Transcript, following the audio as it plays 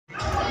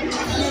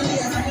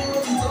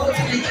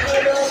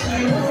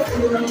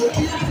made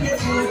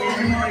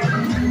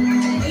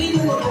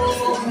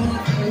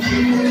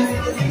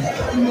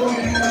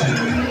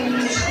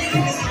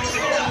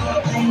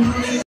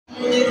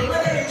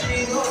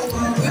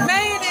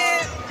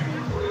it.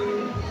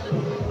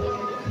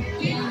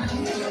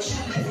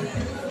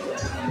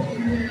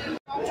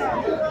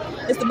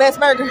 It's the best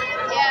burger.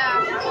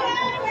 Yeah.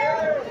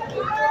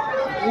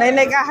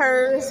 Nene got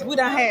hers. We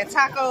done had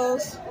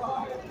tacos.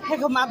 Here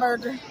go my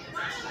burger.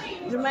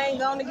 Jermaine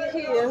going to get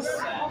his.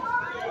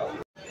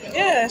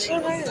 Yeah,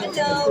 sure is.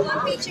 So,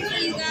 one picture for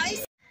you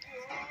guys.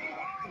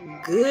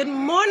 Good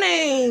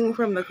morning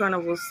from the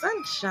Carnival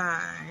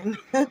Sunshine.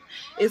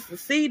 It's the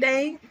C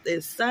day.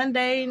 It's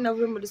Sunday,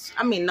 October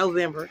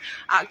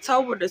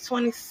the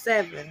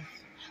 27th.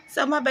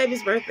 So my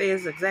baby's birthday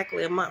is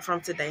exactly a month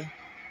from today.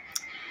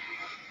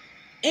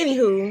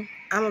 Anywho,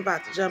 I'm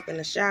about to jump in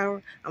the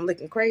shower. I'm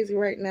looking crazy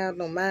right now.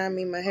 Don't mind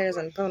me. My hair's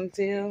in a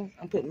ponytail.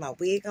 I'm putting my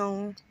wig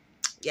on.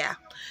 Yeah.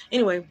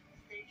 Anyway,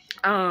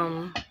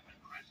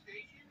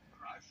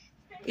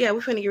 yeah,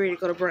 we're finna get ready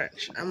to go to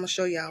brunch. I'm gonna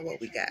show y'all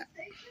what we got.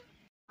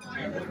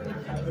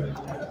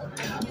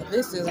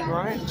 This is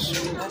brunch.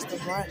 That's the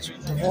brunch.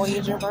 The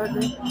Voyager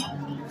burger.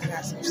 I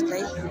got some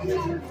steak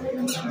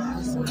and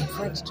some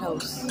French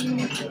toast.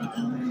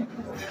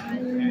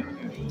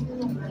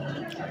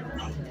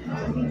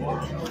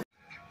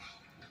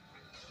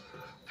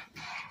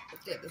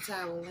 Get the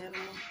towel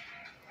animal.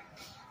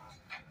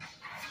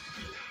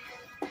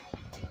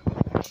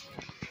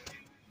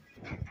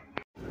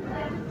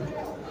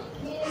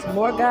 Some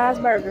more Guy's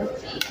burger.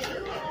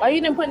 Why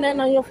you didn't put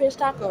nothing on your fish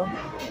taco?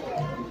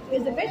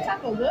 Is the fish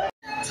taco good?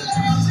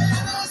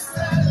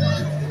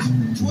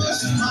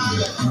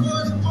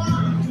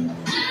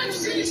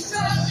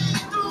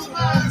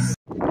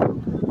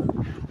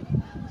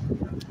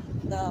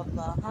 The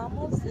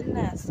Bahamas in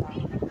Nassau.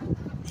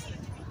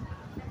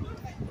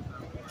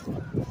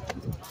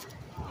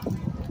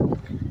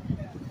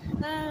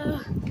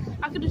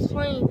 I could just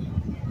swing.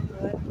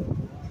 What?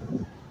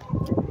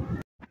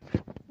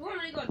 We're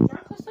gonna go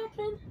drunk or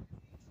something?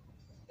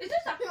 Is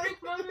this a prank,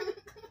 Mama?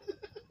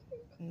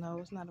 No,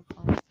 it's not a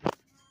prank.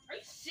 Are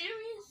you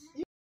serious?